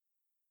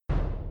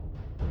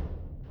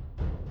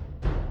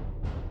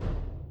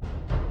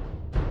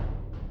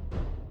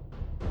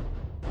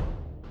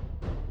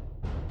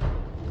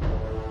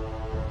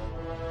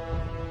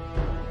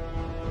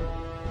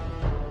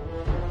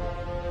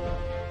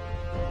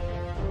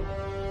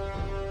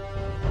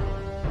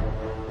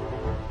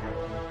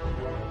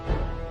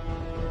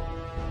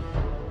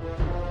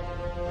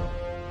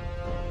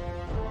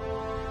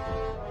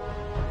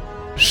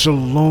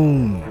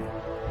Shalom,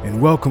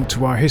 and welcome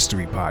to our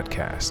History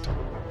Podcast.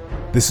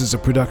 This is a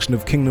production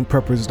of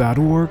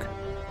KingdomPreppers.org.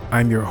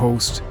 I'm your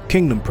host,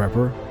 Kingdom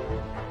Prepper,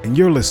 and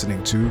you're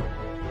listening to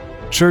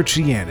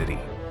Churchianity,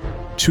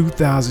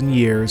 2,000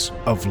 Years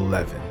of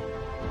Leaven.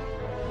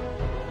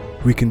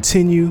 We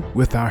continue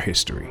with our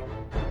history.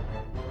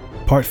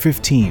 Part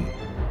 15,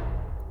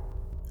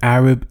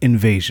 Arab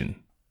Invasion.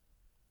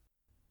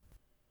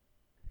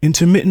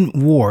 Intermittent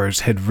wars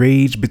had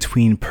raged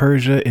between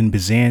Persia and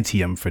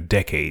Byzantium for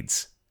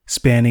decades,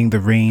 spanning the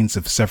reigns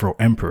of several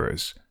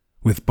emperors,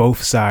 with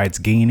both sides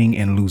gaining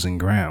and losing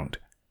ground.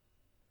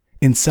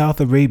 In South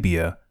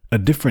Arabia, a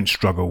different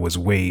struggle was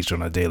waged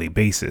on a daily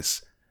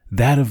basis,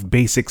 that of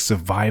basic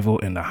survival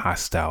in the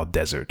hostile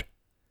desert.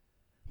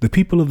 The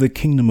people of the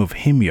kingdom of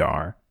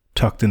Himyar,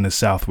 tucked in the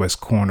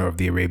southwest corner of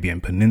the Arabian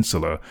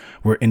Peninsula,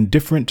 were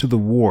indifferent to the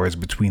wars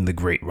between the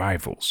great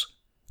rivals.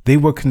 They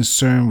were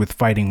concerned with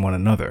fighting one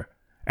another,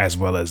 as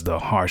well as the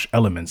harsh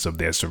elements of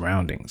their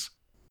surroundings.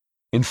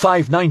 In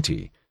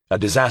 590, a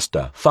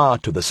disaster far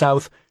to the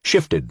south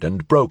shifted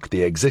and broke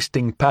the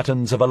existing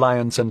patterns of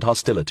alliance and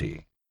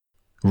hostility,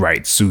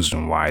 writes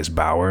Susan Wise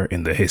Bauer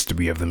in the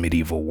History of the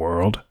Medieval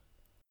World.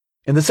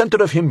 In the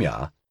center of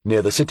Himyar,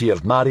 near the city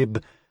of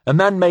Marib, a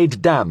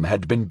man-made dam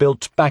had been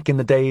built back in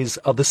the days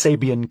of the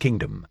Sabian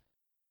kingdom.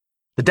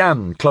 The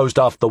dam closed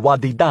off the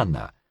Wadi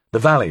Dana, the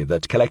valley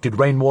that collected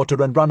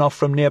rainwater and runoff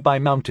from nearby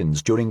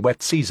mountains during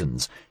wet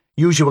seasons,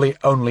 usually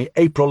only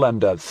April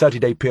and a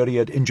 30-day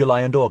period in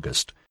July and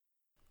August.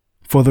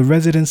 For the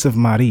residents of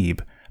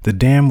Marib, the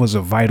dam was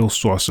a vital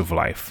source of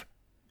life.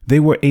 They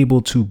were able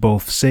to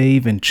both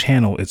save and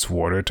channel its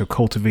water to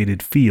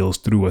cultivated fields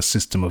through a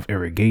system of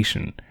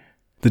irrigation.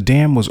 The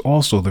dam was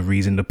also the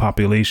reason the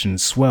population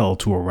swelled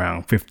to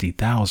around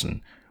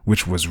 50,000,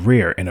 which was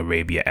rare in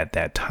Arabia at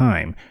that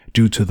time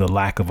due to the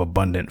lack of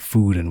abundant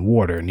food and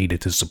water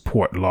needed to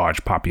support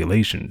large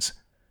populations.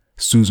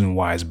 Susan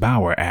Wise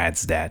Bauer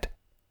adds that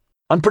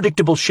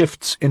unpredictable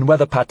shifts in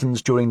weather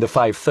patterns during the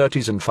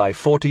 530s and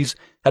 540s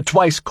had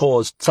twice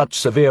caused such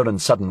severe and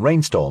sudden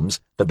rainstorms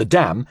that the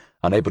dam,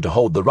 unable to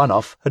hold the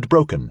runoff, had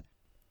broken.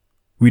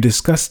 We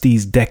discussed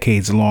these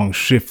decades-long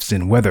shifts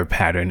in weather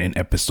pattern in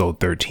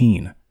episode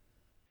 13.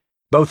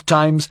 Both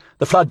times,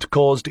 the flood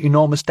caused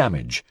enormous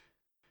damage.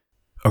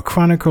 A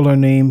chronicler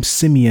named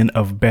Simeon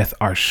of Beth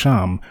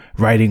Arsham,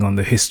 writing on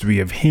the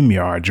history of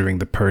Himyar during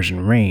the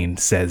Persian reign,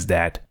 says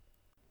that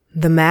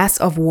the mass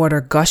of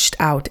water gushed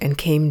out and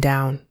came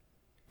down,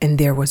 and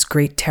there was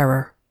great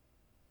terror.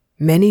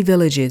 Many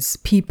villages,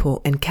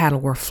 people, and cattle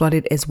were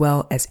flooded, as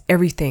well as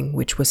everything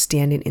which was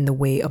standing in the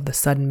way of the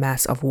sudden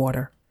mass of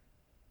water.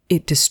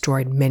 It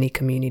destroyed many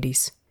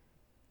communities.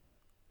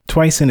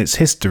 Twice in its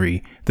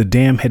history, the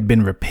dam had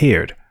been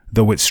repaired,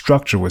 though its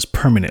structure was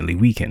permanently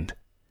weakened.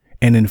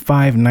 And in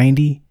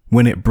 590,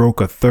 when it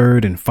broke a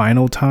third and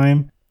final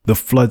time, the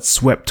flood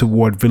swept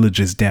toward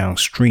villages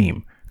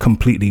downstream,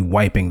 completely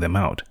wiping them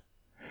out.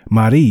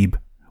 Marib,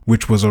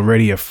 which was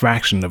already a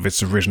fraction of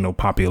its original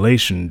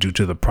population due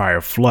to the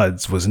prior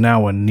floods, was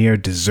now a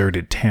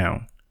near-deserted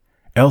town.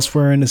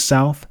 Elsewhere in the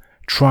south,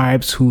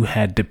 tribes who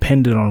had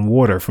depended on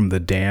water from the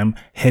dam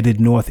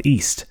headed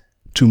northeast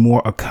to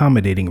more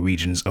accommodating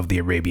regions of the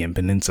Arabian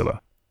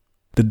Peninsula.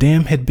 The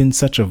dam had been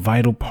such a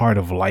vital part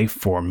of life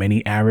for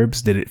many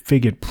Arabs that it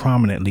figured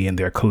prominently in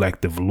their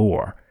collective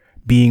lore,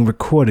 being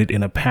recorded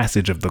in a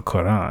passage of the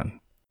Quran.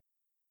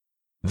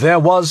 There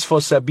was for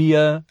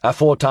Sabia,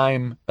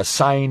 aforetime, a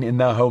sign in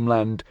their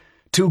homeland,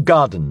 2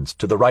 gardens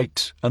to the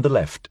right and the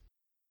left.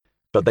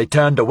 But they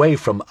turned away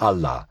from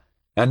Allah,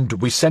 and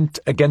we sent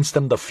against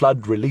them the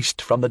flood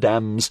released from the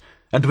dams,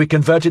 and we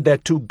converted their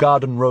 2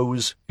 garden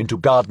rows into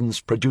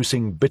gardens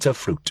producing bitter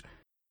fruit.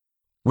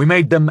 We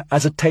made them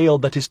as a tale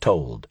that is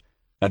told,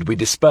 and we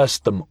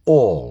dispersed them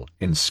all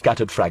in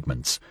scattered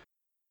fragments.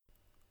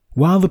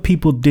 While the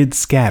people did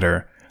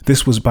scatter,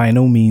 this was by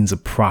no means a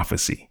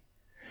prophecy.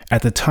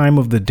 At the time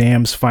of the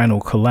dam's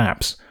final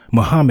collapse,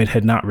 Muhammad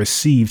had not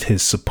received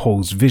his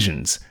supposed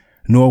visions,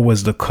 nor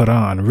was the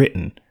Quran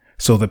written,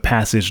 so the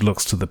passage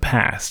looks to the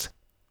past.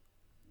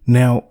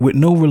 Now, with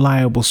no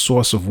reliable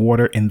source of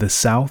water in the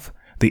south,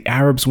 the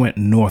Arabs went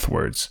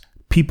northwards,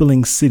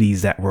 peopling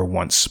cities that were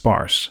once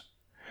sparse.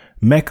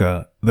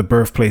 Mecca, the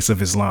birthplace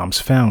of Islam's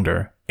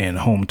founder and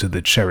home to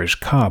the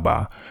cherished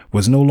Kaaba,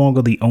 was no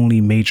longer the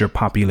only major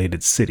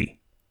populated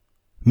city.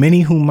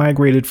 Many who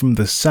migrated from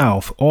the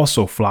south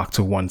also flocked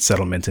to one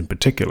settlement in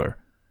particular,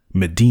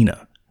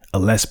 Medina, a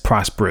less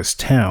prosperous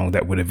town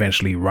that would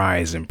eventually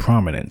rise in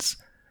prominence.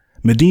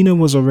 Medina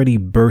was already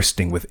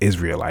bursting with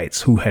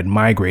Israelites who had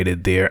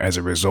migrated there as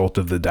a result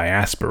of the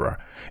diaspora,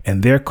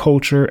 and their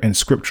culture and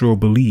scriptural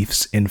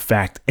beliefs in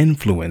fact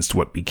influenced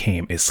what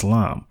became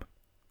Islam.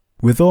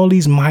 With all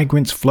these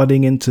migrants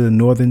flooding into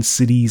northern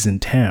cities and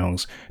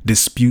towns,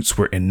 disputes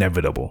were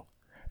inevitable.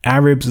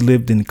 Arabs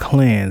lived in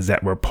clans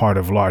that were part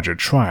of larger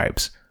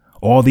tribes.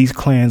 All these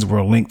clans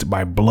were linked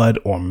by blood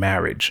or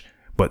marriage,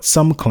 but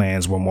some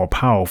clans were more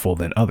powerful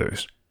than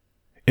others.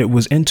 It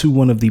was into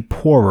one of the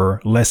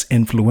poorer, less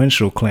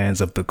influential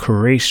clans of the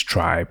Quraysh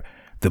tribe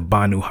the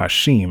Banu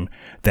Hashim,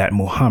 that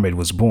Muhammad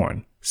was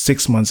born,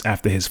 6 months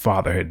after his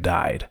father had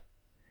died.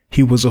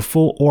 He was a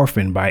full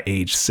orphan by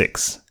age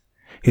 6.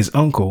 His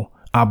uncle,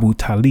 Abu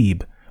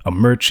Talib, a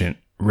merchant,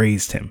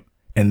 raised him,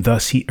 and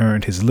thus he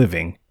earned his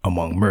living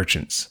among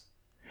merchants.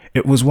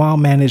 It was while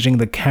managing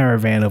the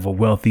caravan of a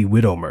wealthy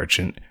widow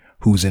merchant,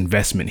 whose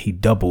investment he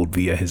doubled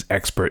via his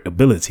expert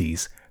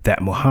abilities,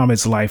 that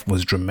Muhammad's life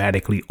was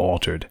dramatically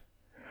altered.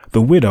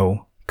 The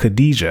widow,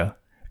 Khadijah,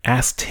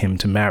 asked him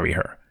to marry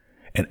her,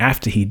 and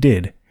after he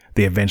did,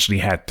 they eventually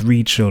had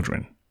 3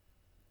 children.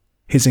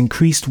 His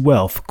increased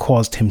wealth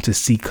caused him to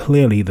see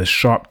clearly the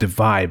sharp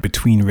divide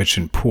between rich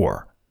and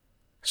poor.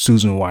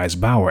 Susan Wise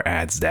Bauer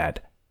adds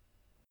that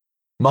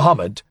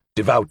Muhammad,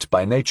 devout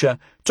by nature,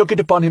 took it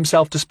upon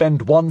himself to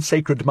spend 1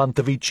 sacred month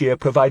of each year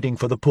providing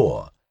for the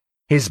poor.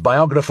 His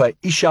biographer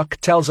Ishaq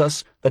tells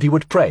us that he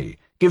would pray,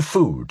 give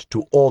food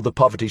to all the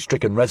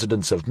poverty-stricken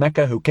residents of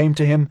Mecca who came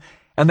to him,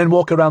 and then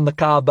walk around the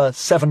Kaaba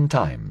 7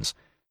 times.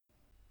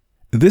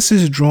 This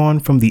is drawn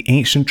from the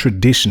ancient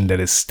tradition that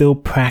is still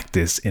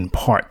practiced in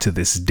part to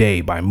this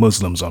day by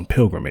Muslims on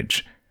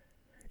pilgrimage.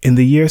 In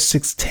the year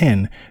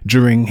 610,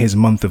 during his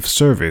month of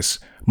service,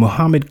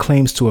 Muhammad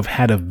claims to have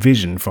had a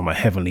vision from a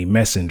heavenly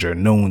messenger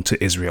known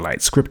to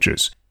Israelite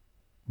scriptures,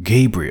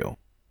 Gabriel.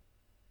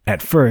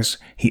 At first,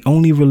 he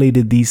only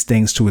related these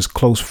things to his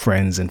close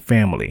friends and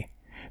family,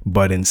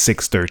 but in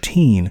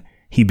 613,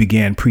 he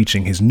began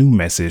preaching his new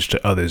message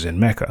to others in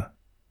Mecca.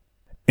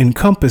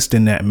 Encompassed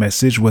in that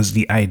message was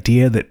the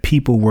idea that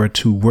people were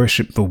to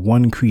worship the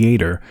one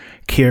Creator,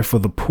 care for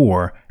the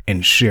poor,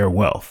 and share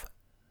wealth.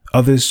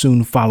 Others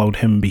soon followed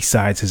him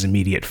besides his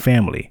immediate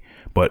family,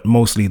 but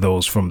mostly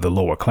those from the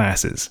lower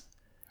classes.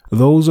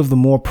 Those of the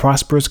more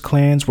prosperous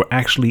clans were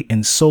actually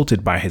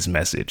insulted by his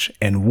message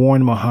and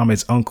warned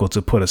Muhammad's uncle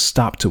to put a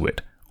stop to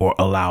it or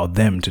allow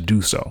them to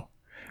do so.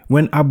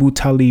 When Abu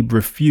Talib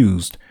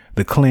refused,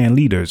 the clan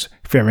leaders,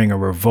 fearing a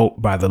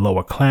revolt by the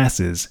lower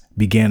classes,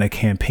 began a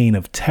campaign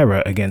of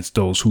terror against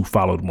those who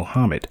followed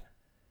Muhammad.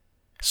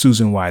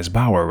 Susan Wise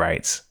Bauer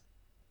writes,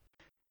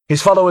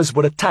 His followers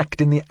were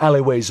attacked in the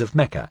alleyways of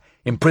Mecca,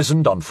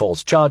 imprisoned on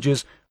false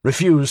charges,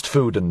 refused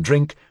food and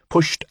drink,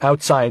 pushed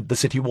outside the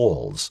city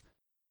walls.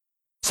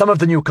 Some of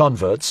the new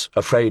converts,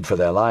 afraid for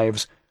their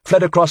lives,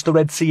 fled across the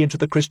Red Sea into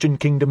the Christian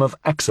kingdom of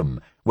Axum,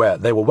 where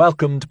they were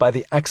welcomed by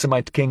the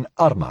Axumite king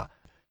Arma.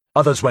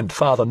 Others went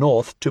farther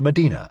north to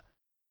Medina.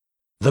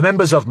 The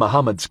members of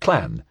Muhammad's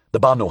clan, the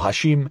Banu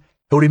Hashim,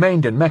 who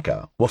remained in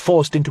Mecca, were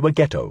forced into a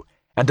ghetto,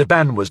 and a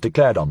ban was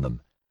declared on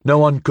them. No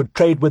one could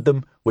trade with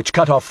them, which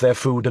cut off their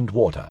food and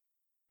water.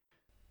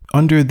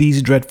 Under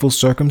these dreadful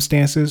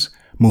circumstances,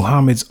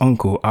 Muhammad's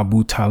uncle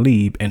Abu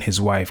Talib and his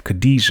wife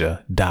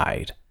Khadijah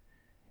died.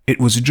 It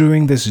was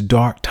during this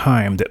dark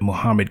time that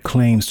Muhammad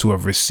claims to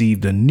have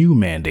received a new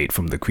mandate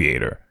from the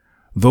Creator.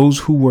 Those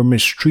who were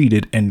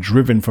mistreated and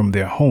driven from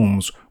their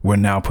homes were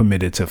now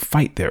permitted to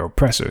fight their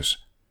oppressors.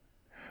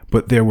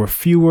 But there were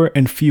fewer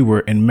and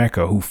fewer in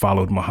Mecca who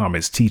followed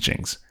Muhammad's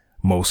teachings.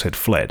 Most had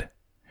fled.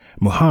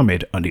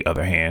 Muhammad, on the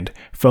other hand,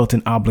 felt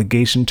an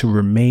obligation to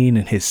remain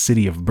in his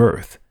city of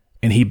birth,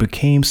 and he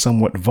became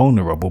somewhat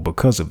vulnerable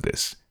because of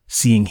this,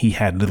 seeing he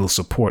had little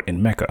support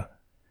in Mecca.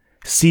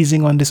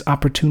 Seizing on this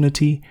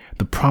opportunity,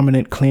 the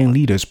prominent clan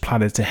leaders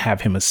plotted to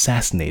have him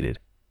assassinated.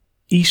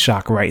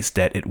 Ishaq writes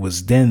that it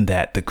was then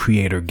that the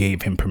Creator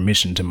gave him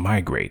permission to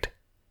migrate.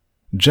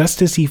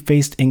 Just as he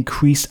faced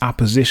increased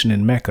opposition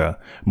in Mecca,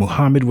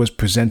 Muhammad was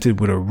presented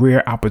with a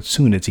rare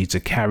opportunity to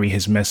carry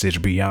his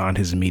message beyond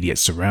his immediate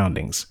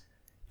surroundings.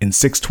 In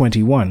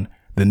 621,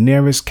 the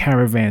nearest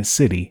caravan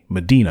city,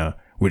 Medina,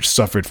 which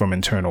suffered from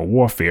internal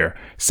warfare,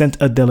 sent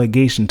a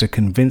delegation to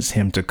convince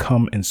him to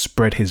come and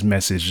spread his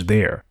message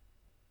there.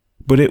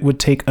 But it would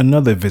take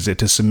another visit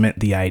to cement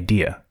the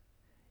idea.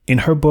 In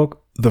her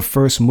book, The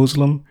First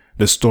Muslim,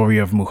 The Story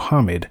of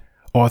Muhammad,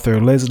 author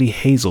Leslie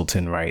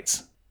Hazelton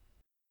writes,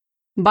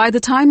 By the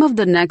time of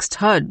the next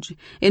Hajj,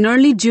 in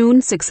early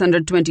June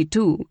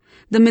 622,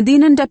 the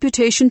Medinan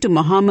deputation to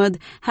Muhammad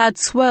had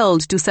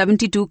swelled to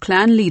 72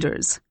 clan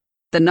leaders.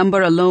 The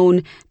number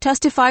alone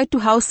testified to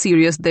how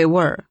serious they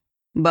were.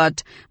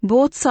 But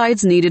both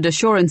sides needed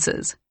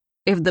assurances.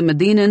 If the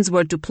Medinans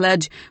were to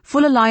pledge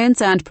full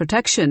alliance and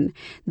protection,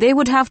 they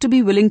would have to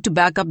be willing to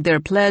back up their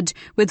pledge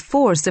with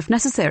force if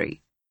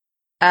necessary.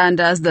 And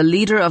as the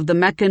leader of the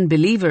Meccan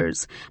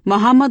believers,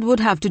 Muhammad would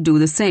have to do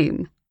the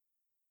same.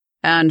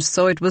 And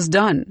so it was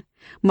done.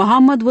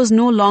 Muhammad was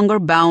no longer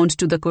bound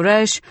to the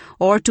Quraysh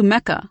or to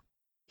Mecca.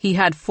 He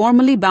had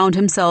formally bound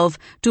himself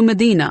to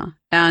Medina,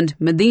 and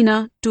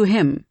Medina to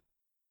him.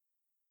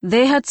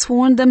 They had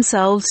sworn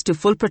themselves to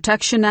full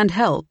protection and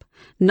help,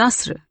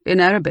 Nasr in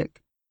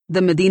Arabic.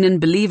 The Medinan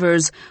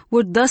believers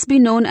would thus be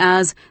known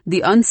as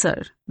the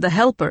Ansar, the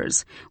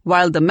helpers,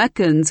 while the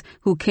Meccans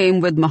who came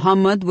with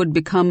Muhammad would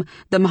become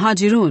the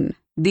Muhajirun,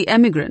 the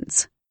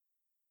emigrants.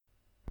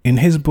 In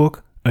his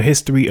book, A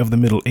History of the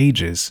Middle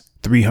Ages,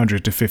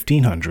 300 to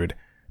 1500,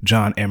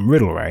 John M.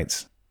 Riddle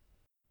writes,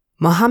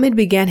 Muhammad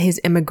began his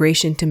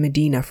emigration to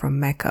Medina from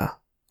Mecca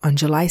on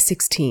July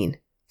 16,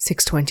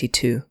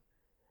 622.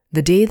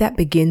 the day that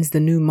begins the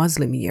new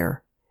Muslim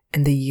year,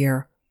 and the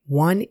year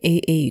 1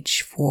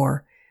 AH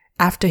for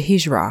after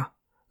Hijrah,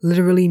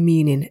 literally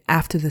meaning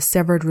after the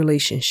severed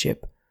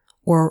relationship,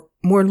 or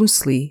more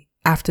loosely,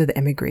 after the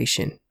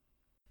emigration.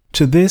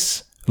 To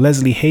this,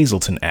 Leslie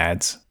Hazelton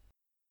adds,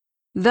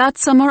 That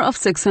summer of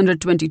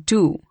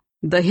 622,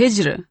 the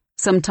Hijr,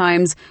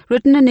 sometimes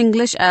written in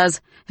English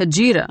as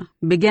Hajira,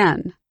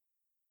 began.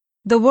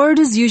 The word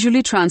is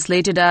usually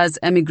translated as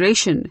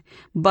emigration,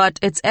 but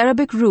its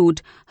Arabic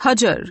root,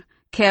 hajar,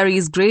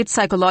 carries great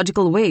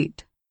psychological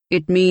weight.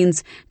 It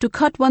means to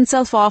cut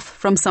oneself off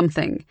from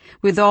something,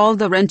 with all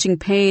the wrenching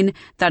pain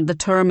that the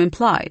term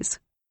implies.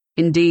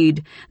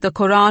 Indeed, the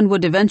Quran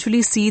would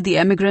eventually see the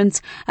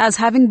emigrants as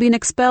having been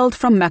expelled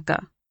from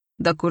Mecca.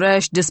 The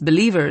Quraysh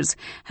disbelievers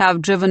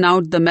have driven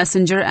out the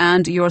messenger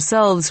and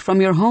yourselves from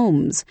your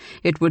homes,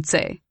 it would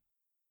say.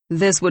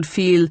 This would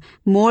feel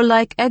more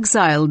like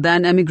exile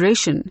than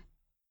emigration.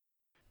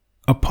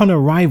 Upon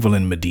arrival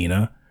in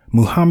Medina,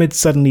 Muhammad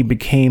suddenly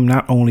became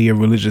not only a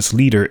religious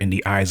leader in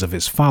the eyes of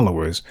his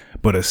followers,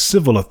 but a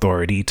civil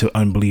authority to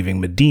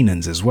unbelieving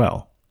Medinans as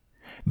well.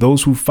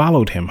 Those who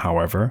followed him,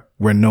 however,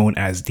 were known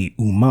as the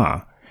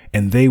Ummah,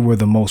 and they were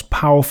the most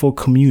powerful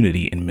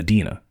community in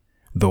Medina,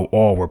 though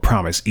all were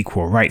promised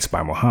equal rights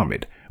by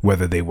Muhammad,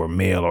 whether they were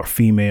male or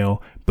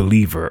female,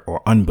 believer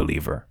or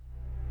unbeliever.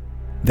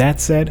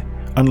 That said,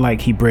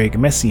 unlike Hebraic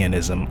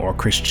Messianism or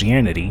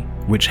Christianity,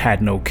 which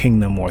had no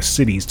kingdom or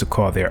cities to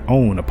call their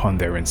own upon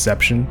their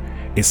inception,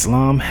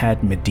 Islam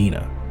had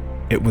Medina.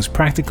 It was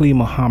practically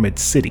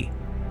Muhammad's city.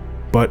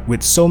 But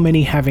with so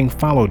many having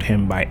followed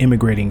him by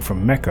immigrating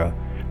from Mecca,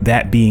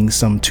 that being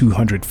some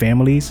 200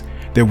 families,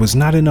 there was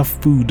not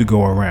enough food to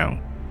go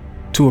around.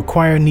 To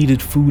acquire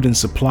needed food and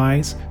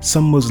supplies,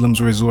 some Muslims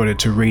resorted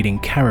to raiding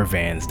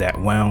caravans that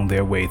wound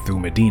their way through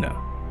Medina.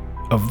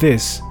 Of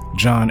this,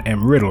 John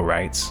M. Riddle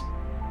writes,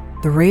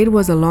 The raid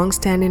was a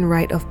long-standing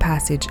rite of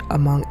passage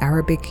among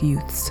Arabic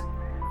youths,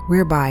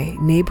 whereby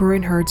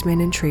neighboring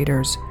herdsmen and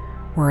traders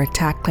were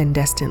attacked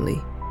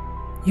clandestinely,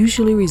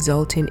 usually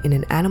resulting in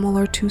an animal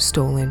or two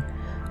stolen,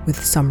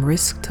 with some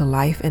risk to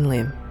life and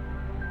limb.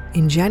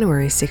 In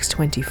January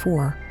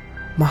 624,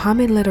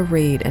 Muhammad led a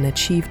raid and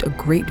achieved a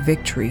great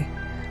victory,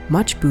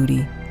 much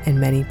booty, and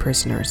many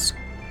prisoners.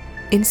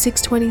 In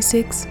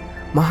 626,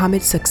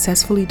 Muhammad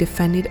successfully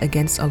defended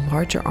against a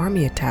larger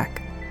army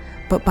attack,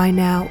 but by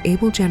now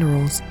able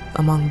generals,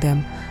 among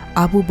them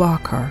Abu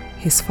Bakr,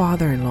 his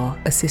father-in-law,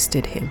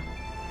 assisted him.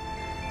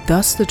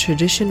 Thus the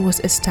tradition was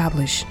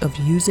established of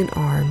using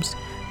arms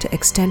to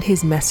extend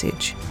his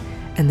message,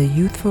 and the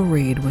youthful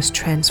raid was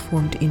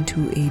transformed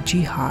into a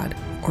jihad,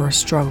 or a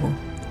struggle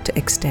to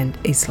extend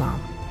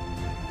Islam.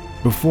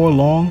 Before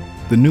long,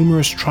 the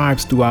numerous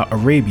tribes throughout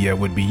Arabia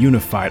would be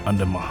unified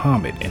under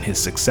Muhammad and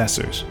his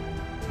successors.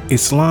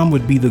 Islam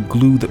would be the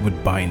glue that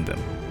would bind them,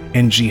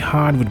 and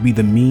jihad would be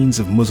the means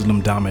of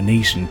Muslim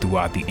domination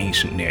throughout the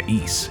ancient Near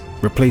East,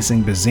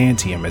 replacing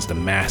Byzantium as the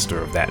master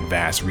of that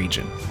vast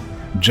region.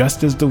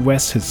 Just as the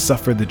West had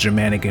suffered the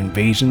Germanic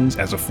invasions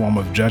as a form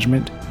of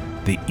judgment,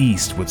 the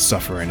East would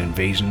suffer an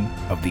invasion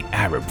of the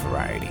Arab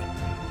variety.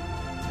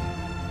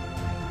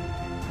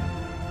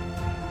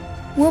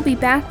 We'll be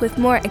back with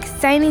more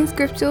exciting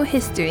scriptural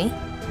history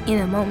in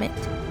a moment.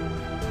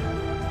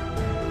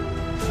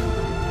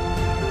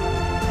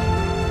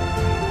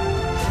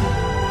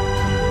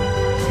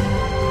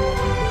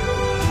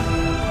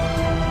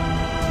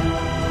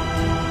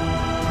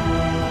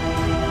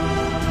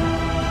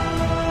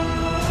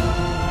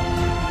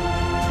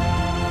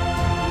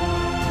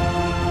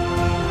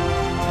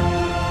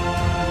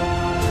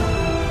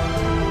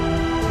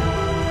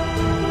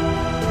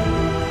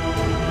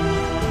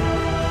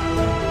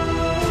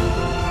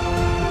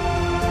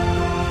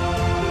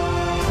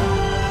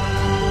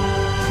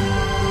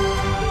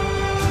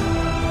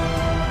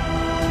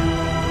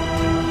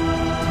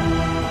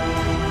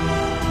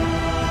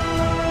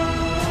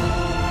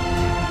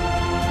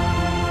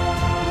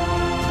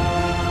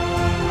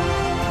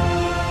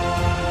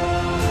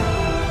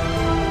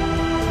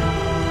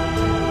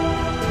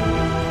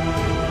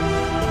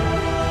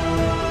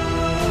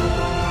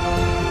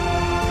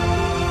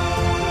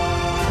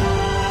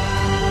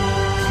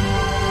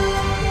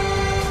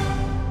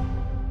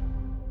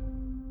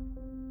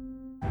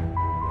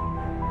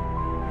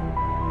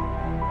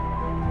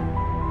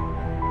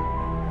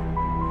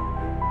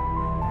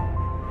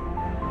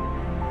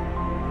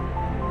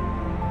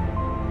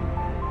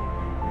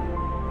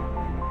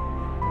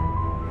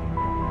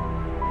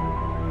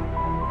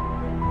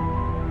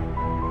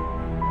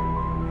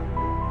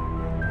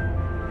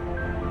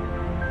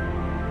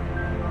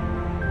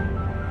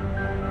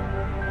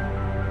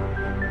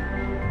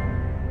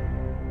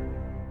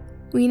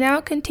 We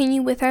now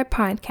continue with our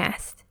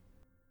podcast.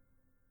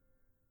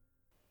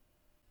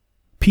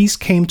 Peace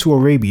came to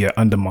Arabia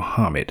under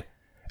Muhammad,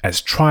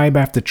 as tribe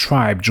after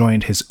tribe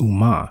joined his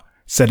Ummah,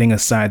 setting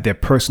aside their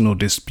personal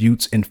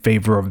disputes in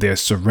favor of their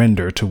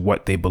surrender to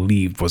what they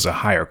believed was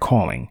a higher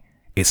calling,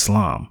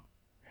 Islam.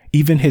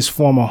 Even his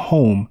former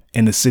home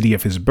in the city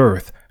of his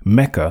birth,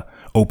 Mecca,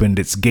 opened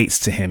its gates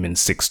to him in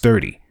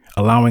 630,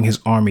 allowing his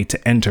army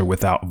to enter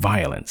without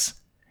violence.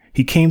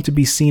 He came to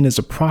be seen as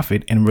a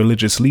prophet and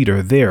religious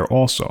leader there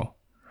also.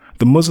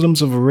 The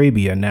Muslims of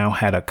Arabia now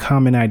had a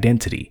common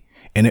identity,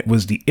 and it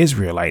was the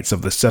Israelites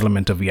of the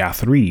settlement of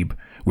Yathrib,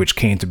 which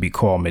came to be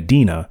called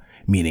Medina,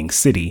 meaning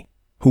city,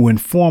 who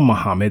informed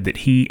Muhammad that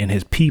he and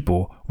his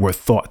people were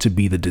thought to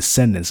be the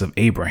descendants of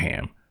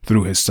Abraham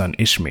through his son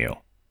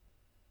Ishmael.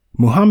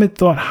 Muhammad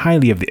thought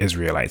highly of the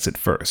Israelites at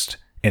first,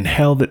 and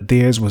held that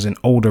theirs was an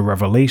older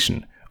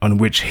revelation on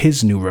which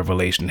his new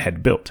revelation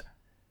had built.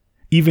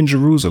 Even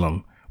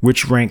Jerusalem,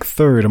 which ranked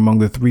third among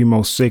the three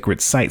most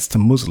sacred sites to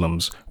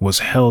Muslims, was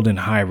held in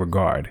high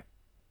regard.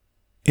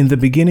 In the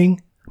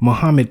beginning,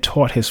 Muhammad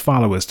taught his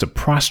followers to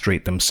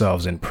prostrate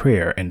themselves in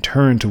prayer and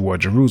turn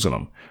toward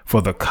Jerusalem,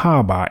 for the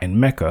Kaaba in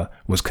Mecca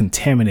was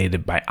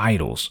contaminated by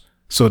idols,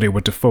 so they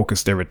were to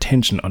focus their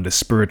attention on the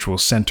spiritual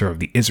center of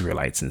the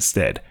Israelites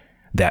instead,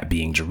 that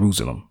being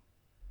Jerusalem.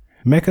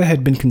 Mecca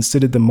had been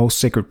considered the most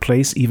sacred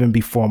place even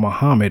before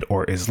Muhammad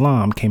or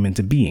Islam came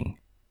into being.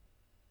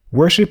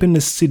 Worship in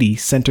the city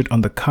centered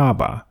on the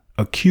Kaaba,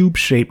 a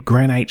cube-shaped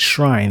granite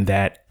shrine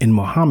that, in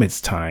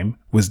Muhammad's time,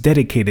 was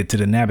dedicated to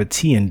the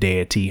Nabatean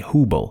deity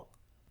Hubal,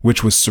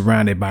 which was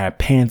surrounded by a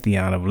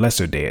pantheon of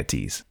lesser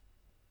deities.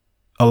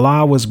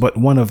 Allah was but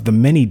one of the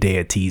many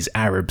deities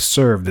Arabs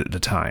served at the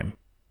time.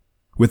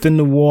 Within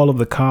the wall of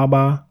the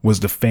Kaaba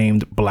was the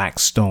famed black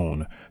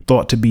stone,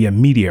 thought to be a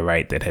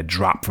meteorite that had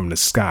dropped from the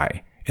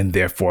sky and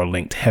therefore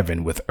linked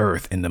heaven with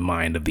earth in the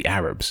mind of the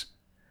Arabs.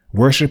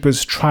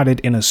 Worshippers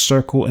trotted in a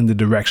circle in the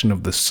direction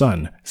of the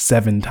sun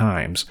 7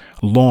 times,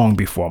 long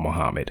before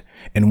Muhammad,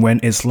 and when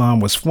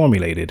Islam was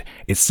formulated,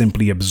 it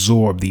simply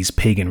absorbed these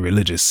pagan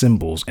religious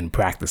symbols and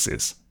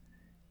practices.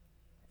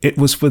 It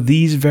was for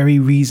these very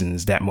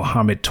reasons that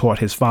Muhammad taught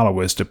his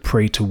followers to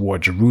pray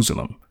toward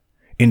Jerusalem.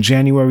 In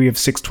January of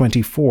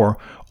 624,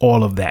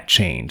 all of that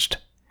changed.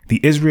 The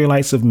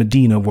Israelites of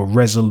Medina were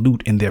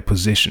resolute in their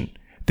position.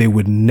 They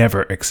would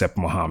never accept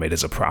Muhammad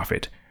as a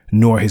prophet,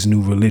 nor his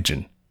new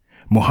religion.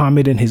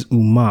 Muhammad and his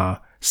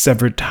Ummah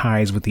severed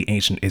ties with the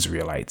ancient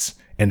Israelites,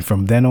 and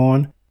from then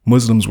on,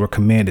 Muslims were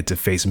commanded to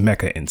face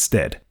Mecca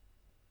instead.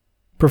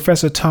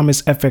 Professor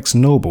Thomas F.X.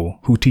 Noble,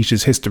 who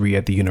teaches history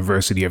at the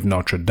University of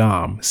Notre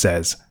Dame,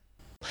 says,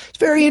 "It's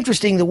very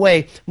interesting the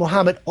way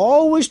Muhammad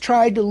always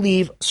tried to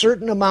leave a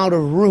certain amount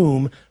of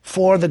room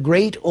for the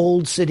great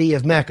old city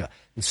of Mecca.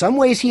 In some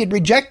ways he had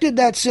rejected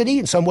that city,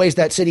 in some ways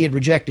that city had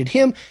rejected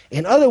him,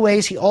 in other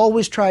ways he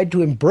always tried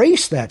to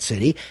embrace that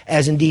city,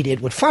 as indeed it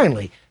would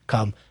finally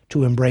come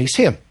to embrace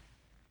him."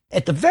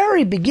 At the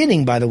very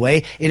beginning, by the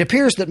way, it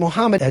appears that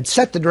Muhammad had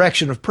set the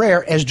direction of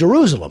prayer as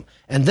Jerusalem,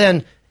 and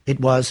then it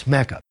was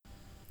Mecca.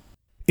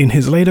 In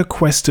his later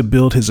quest to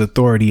build his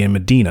authority in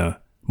Medina,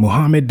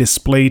 Muhammad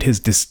displayed his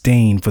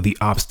disdain for the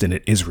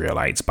obstinate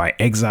Israelites by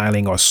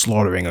exiling or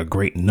slaughtering a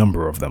great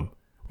number of them.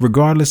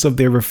 Regardless of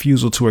their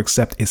refusal to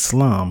accept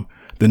Islam,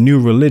 the new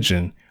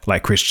religion,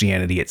 like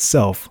Christianity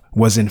itself,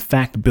 was in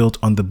fact built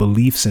on the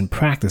beliefs and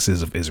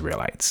practices of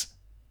Israelites.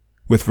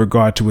 With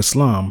regard to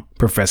Islam,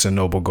 Professor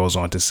Noble goes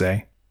on to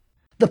say,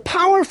 "The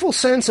powerful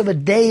sense of a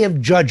day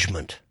of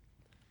judgment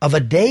at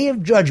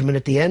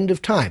the end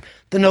of time,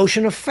 the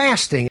notion of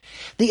fasting,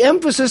 the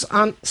emphasis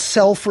on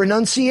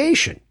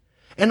self-renunciation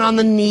and on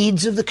the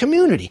needs of the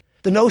community,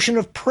 the notion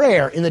of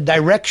prayer in the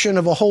direction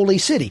of a holy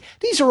city,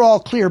 these are all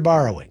clear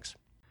borrowings."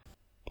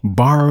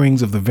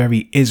 Borrowings of the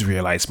very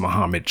Israelites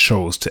Muhammad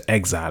chose to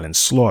exile and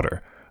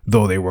slaughter,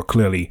 though they were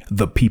clearly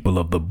the people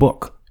of the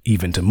book,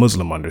 even to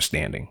Muslim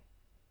understanding.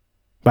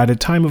 By the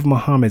time of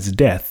Muhammad's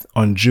death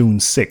on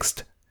June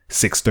 6,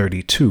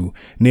 632,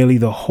 nearly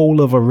the whole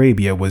of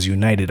Arabia was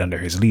united under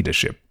his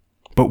leadership.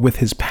 But with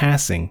his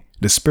passing,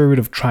 the spirit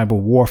of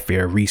tribal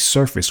warfare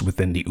resurfaced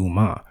within the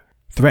Ummah,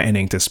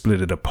 threatening to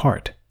split it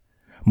apart.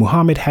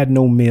 Muhammad had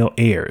no male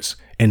heirs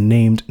and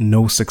named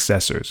no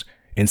successors,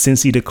 and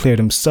since he declared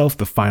himself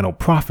the final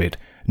prophet,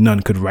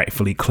 none could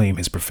rightfully claim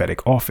his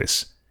prophetic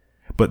office.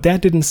 But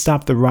that didn't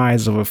stop the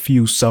rise of a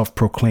few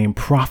self-proclaimed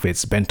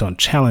prophets bent on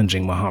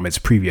challenging Muhammad's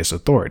previous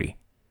authority.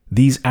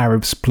 These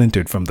Arabs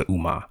splintered from the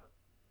Ummah.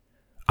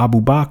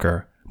 Abu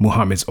Bakr,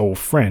 Muhammad's old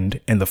friend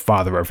and the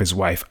father of his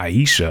wife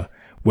Aisha,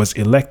 was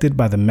elected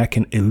by the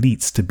Meccan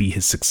elites to be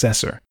his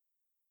successor.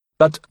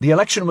 But the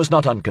election was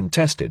not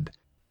uncontested,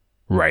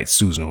 writes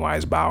Susan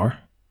Weisbauer.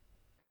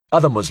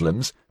 Other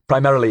Muslims,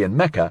 primarily in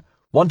Mecca,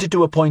 wanted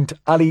to appoint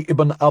Ali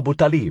ibn Abu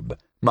Talib,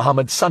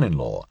 Muhammad's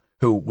son-in-law,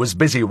 who was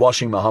busy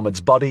washing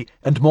Muhammad's body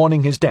and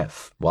mourning his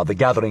death while the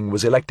gathering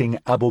was electing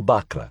Abu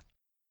Bakr.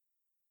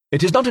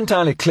 It is not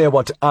entirely clear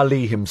what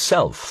Ali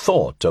himself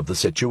thought of the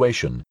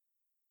situation.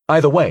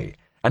 Either way,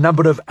 a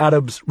number of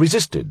Arabs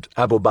resisted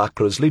Abu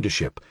Bakr's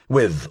leadership,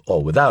 with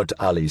or without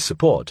Ali's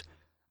support.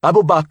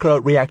 Abu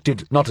Bakr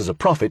reacted not as a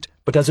prophet,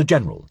 but as a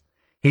general.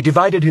 He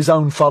divided his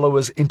own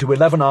followers into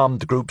 11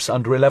 armed groups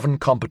under 11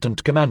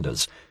 competent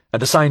commanders,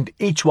 and assigned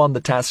each one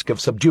the task of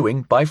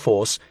subduing, by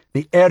force,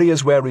 the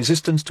areas where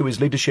resistance to his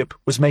leadership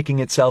was making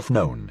itself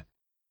known.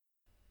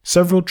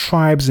 Several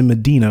tribes in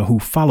Medina who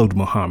followed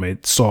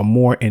Muhammad saw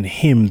more in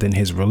him than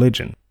his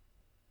religion.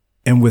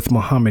 And with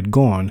Muhammad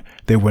gone,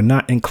 they were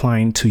not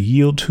inclined to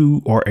yield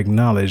to or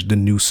acknowledge the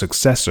new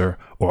successor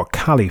or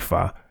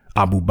Khalifa,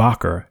 Abu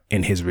Bakr,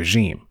 in his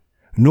regime,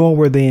 nor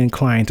were they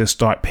inclined to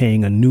start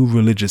paying a new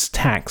religious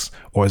tax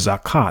or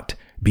zakat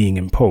being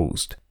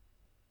imposed.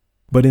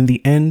 But in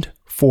the end,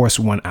 force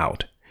won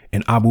out,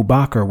 and Abu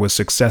Bakr was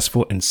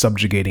successful in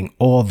subjugating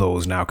all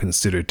those now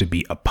considered to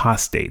be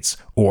apostates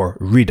or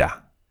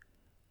Ridda.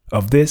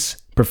 Of this,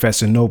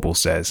 Professor Noble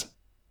says,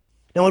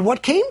 Now, in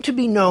what came to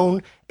be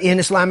known in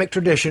Islamic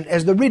tradition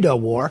as the Ridda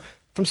War,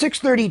 from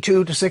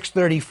 632 to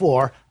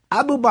 634,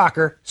 Abu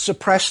Bakr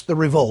suppressed the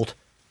revolt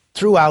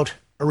throughout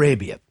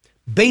Arabia.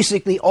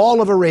 Basically,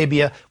 all of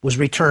Arabia was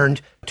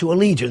returned to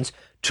allegiance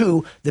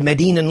to the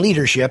Medinan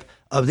leadership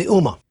of the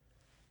Ummah.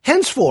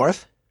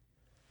 Henceforth,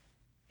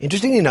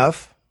 interestingly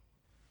enough,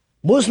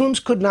 Muslims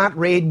could not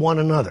raid one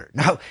another.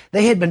 Now,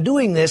 they had been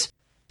doing this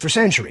for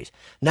centuries.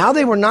 Now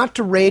they were not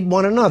to raid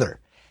one another.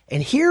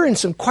 And here, in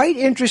some quite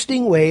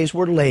interesting ways,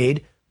 were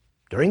laid,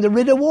 during the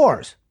Ridda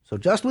Wars, so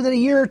just within a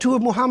year or two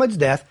of Muhammad's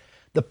death,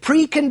 the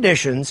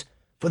preconditions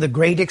for the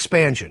great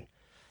expansion.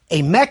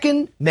 A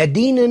Meccan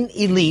Medinan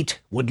elite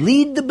would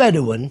lead the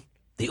Bedouin,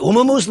 the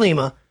Ummah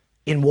Muslima,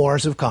 in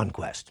wars of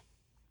conquest.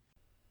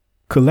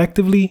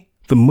 Collectively,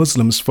 the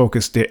Muslims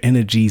focused their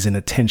energies and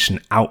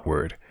attention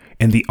outward,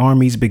 and the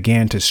armies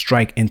began to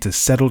strike into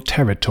settled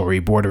territory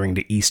bordering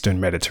the eastern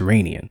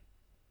Mediterranean.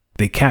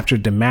 They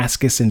captured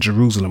Damascus and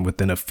Jerusalem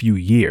within a few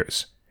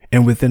years,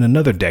 and within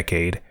another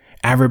decade,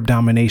 Arab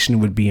domination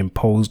would be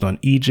imposed on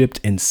Egypt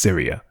and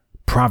Syria,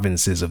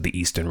 provinces of the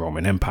Eastern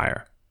Roman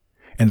Empire.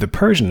 And the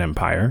Persian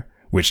Empire,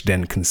 which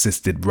then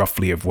consisted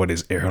roughly of what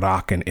is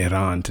Iraq and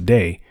Iran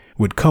today,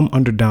 would come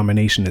under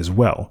domination as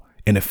well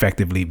and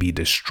effectively be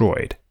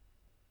destroyed.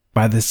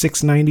 By the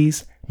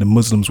 690s, the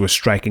Muslims were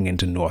striking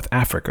into North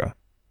Africa,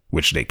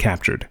 which they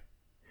captured.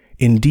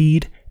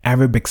 Indeed,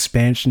 Arab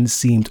expansion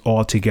seemed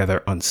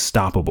altogether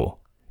unstoppable,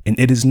 and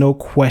it is no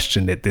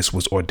question that this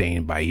was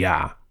ordained by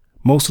Yah,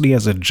 mostly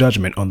as a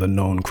judgment on the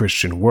known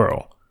Christian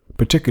world,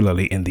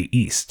 particularly in the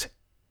East.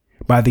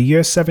 By the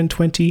year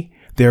 720,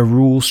 their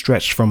rule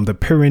stretched from the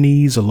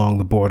Pyrenees along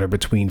the border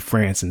between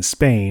France and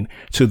Spain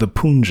to the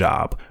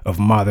Punjab of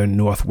modern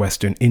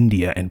northwestern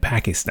India and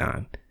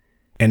Pakistan,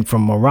 and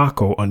from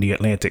Morocco on the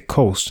Atlantic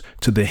coast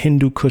to the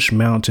Hindu Kush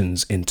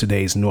Mountains in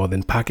today's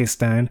northern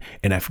Pakistan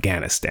and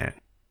Afghanistan.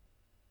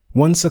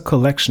 Once a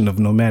collection of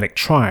nomadic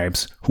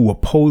tribes who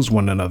opposed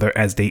one another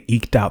as they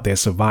eked out their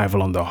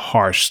survival on the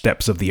harsh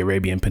steppes of the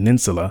Arabian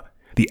Peninsula,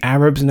 the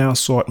Arabs now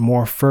sought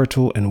more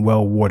fertile and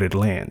well-watered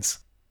lands.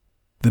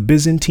 The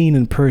Byzantine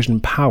and Persian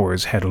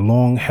powers had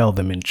long held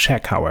them in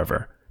check,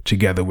 however,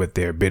 together with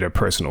their bitter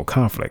personal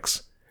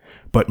conflicts.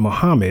 But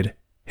Muhammad,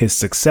 his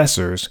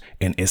successors,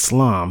 and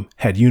Islam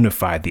had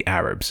unified the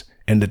Arabs,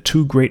 and the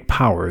two great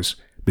powers,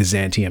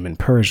 Byzantium and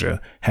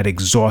Persia, had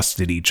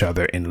exhausted each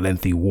other in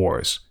lengthy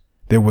wars.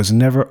 There was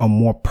never a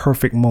more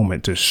perfect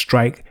moment to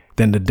strike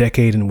than the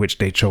decade in which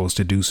they chose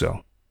to do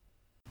so.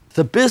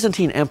 The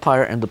Byzantine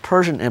Empire and the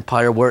Persian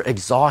Empire were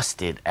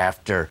exhausted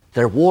after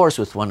their wars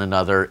with one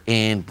another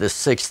in the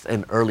 6th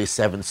and early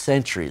 7th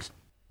centuries,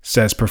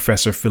 says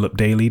Professor Philip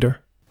Dayleader.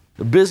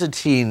 The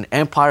Byzantine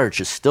Empire, which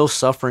is still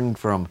suffering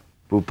from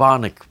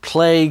bubonic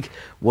plague,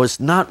 was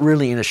not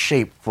really in a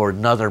shape for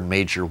another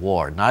major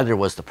war. Neither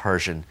was the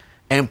Persian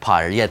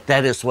Empire, yet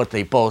that is what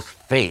they both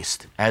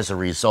faced as a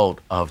result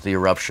of the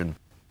eruption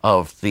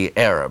of the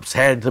Arabs.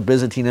 Had the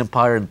Byzantine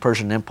Empire and the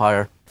Persian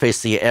Empire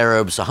faced the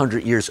Arabs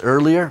 100 years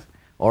earlier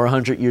or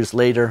 100 years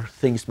later,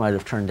 things might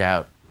have turned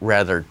out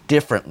rather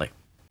differently.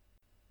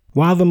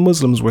 While the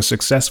Muslims were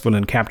successful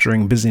in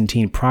capturing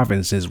Byzantine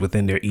provinces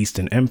within their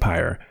Eastern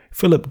Empire,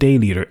 Philip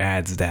Dayleader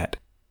adds that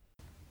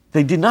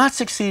they did not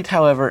succeed,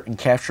 however, in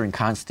capturing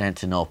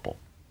Constantinople.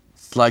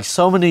 Like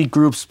so many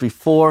groups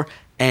before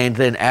and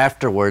then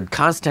afterward,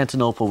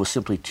 Constantinople was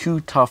simply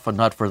too tough a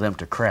nut for them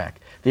to crack.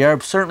 The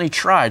Arabs certainly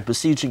tried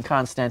besieging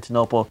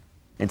Constantinople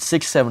in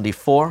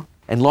 674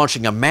 and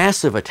launching a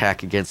massive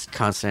attack against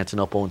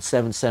Constantinople in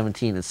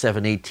 717 and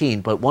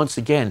 718. But once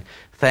again,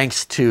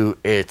 thanks to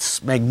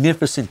its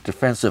magnificent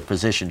defensive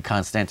position,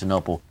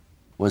 Constantinople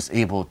was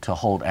able to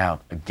hold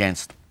out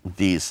against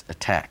these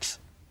attacks.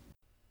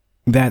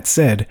 That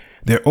said,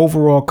 their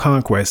overall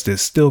conquest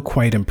is still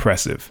quite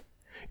impressive.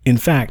 In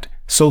fact,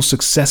 so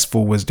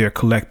successful was their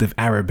collective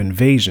Arab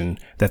invasion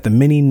that the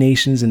many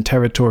nations and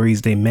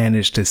territories they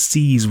managed to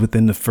seize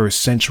within the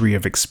first century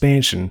of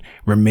expansion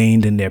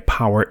remained in their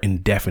power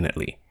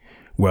indefinitely.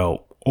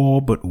 Well,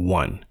 all but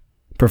one.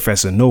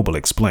 Professor Noble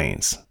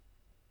explains.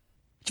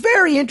 It's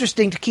very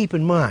interesting to keep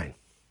in mind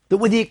that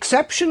with the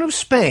exception of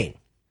Spain,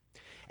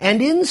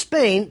 and in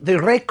Spain, the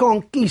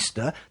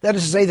Reconquista, that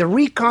is to say, the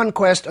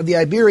reconquest of the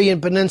Iberian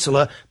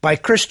Peninsula by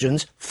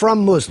Christians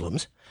from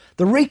Muslims,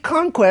 the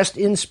reconquest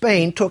in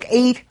Spain took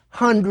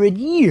 800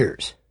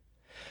 years.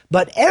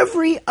 But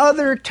every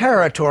other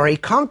territory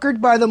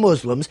conquered by the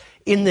Muslims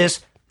in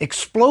this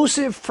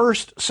explosive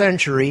first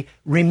century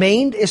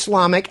remained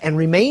Islamic and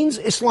remains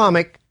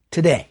Islamic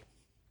today.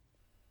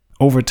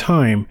 Over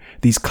time,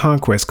 these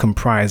conquests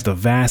comprised a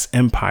vast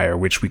empire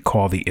which we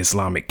call the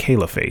Islamic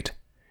Caliphate.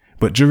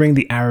 But during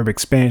the Arab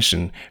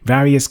expansion,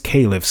 various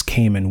caliphs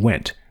came and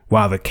went,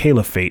 while the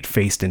Caliphate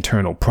faced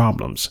internal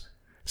problems.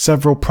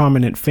 Several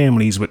prominent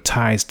families with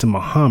ties to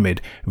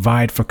Muhammad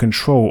vied for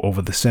control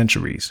over the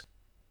centuries.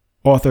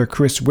 Author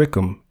Chris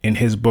Wickham, in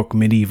his book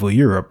Medieval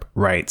Europe,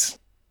 writes,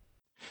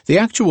 "The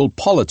actual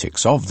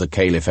politics of the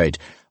Caliphate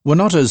were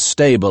not as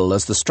stable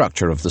as the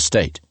structure of the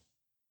state.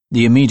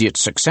 The immediate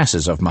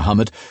successors of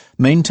Muhammad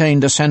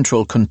maintained a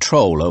central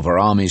control over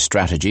army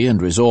strategy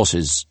and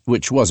resources,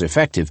 which was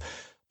effective,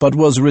 but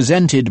was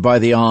resented by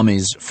the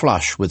armies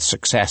flush with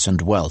success and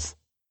wealth.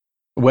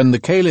 When the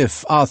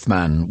Caliph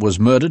Uthman was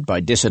murdered by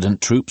dissident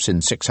troops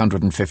in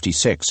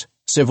 656,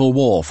 civil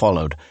war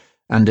followed,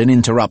 and an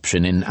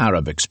interruption in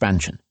Arab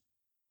expansion.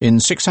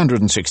 In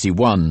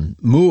 661,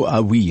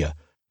 Muawiyah,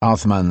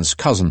 Uthman's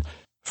cousin,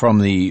 from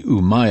the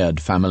Umayyad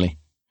family,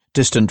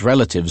 distant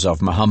relatives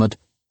of Muhammad,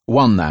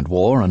 won that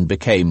war and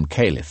became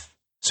Caliph,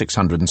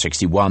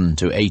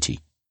 661–80.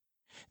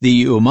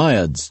 The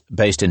Umayyads,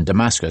 based in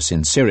Damascus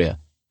in Syria,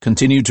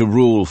 continued to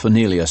rule for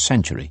nearly a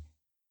century.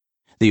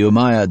 The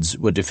Umayyads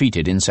were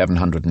defeated in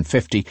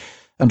 750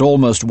 and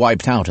almost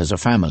wiped out as a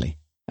family,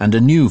 and a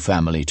new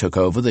family took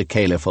over the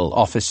caliphal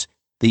office,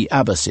 the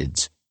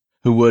Abbasids,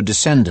 who were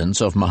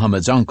descendants of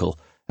Muhammad's uncle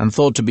and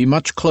thought to be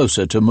much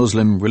closer to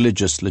Muslim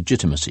religious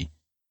legitimacy.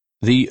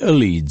 The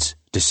Ulids,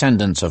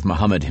 descendants of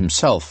Muhammad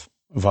himself,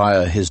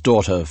 via his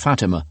daughter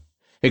Fatima,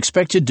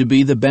 expected to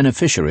be the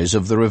beneficiaries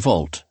of the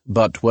revolt,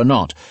 but were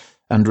not,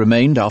 and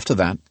remained after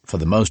that, for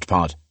the most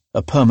part,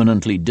 a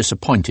permanently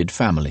disappointed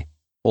family,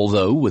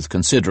 although with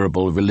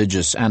considerable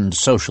religious and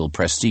social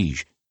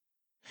prestige.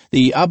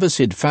 The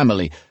Abbasid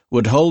family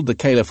would hold the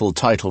caliphal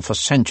title for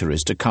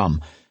centuries to come,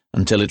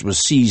 until it was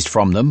seized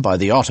from them by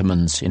the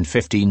Ottomans in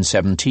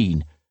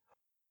 1517.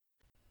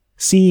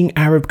 Seeing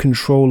Arab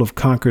control of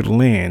conquered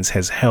lands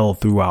has held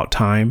throughout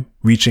time,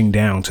 reaching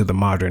down to the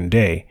modern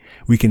day,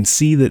 we can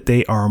see that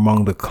they are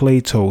among the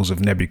clay toes of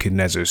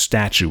Nebuchadnezzar's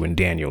statue in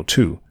Daniel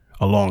 2,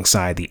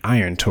 alongside the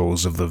iron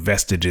toes of the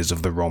vestiges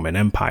of the Roman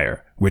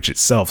Empire, which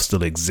itself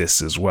still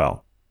exists as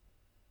well.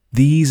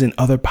 These and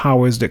other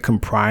powers that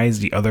comprise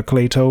the other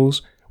clay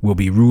toes will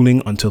be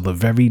ruling until the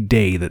very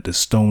day that the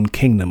stone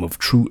kingdom of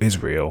true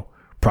Israel,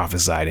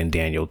 prophesied in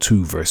Daniel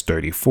 2 verse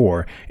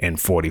 34 and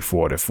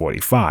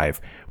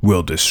 44–45,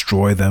 will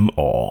destroy them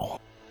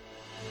all.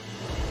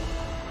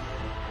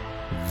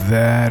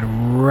 That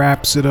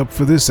wraps it up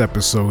for this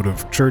episode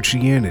of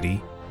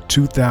Churchianity,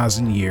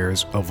 2,000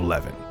 Years of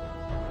Leaven.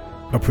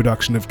 A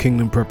production of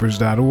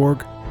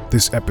KingdomPreppers.org,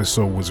 this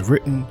episode was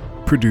written,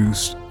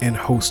 produced, and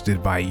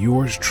hosted by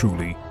yours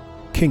truly,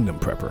 Kingdom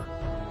Prepper.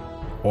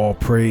 All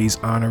praise,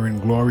 honor,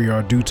 and glory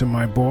are due to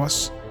my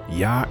boss,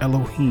 Yah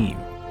Elohim,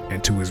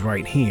 and to his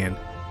right hand,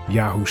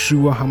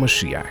 Yahushua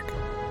HaMashiach.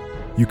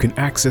 You can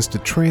access the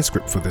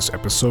transcript for this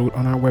episode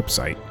on our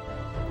website.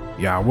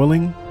 Yah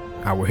willing,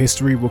 our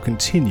history will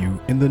continue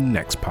in the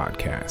next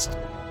podcast.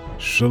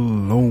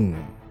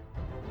 Shalom.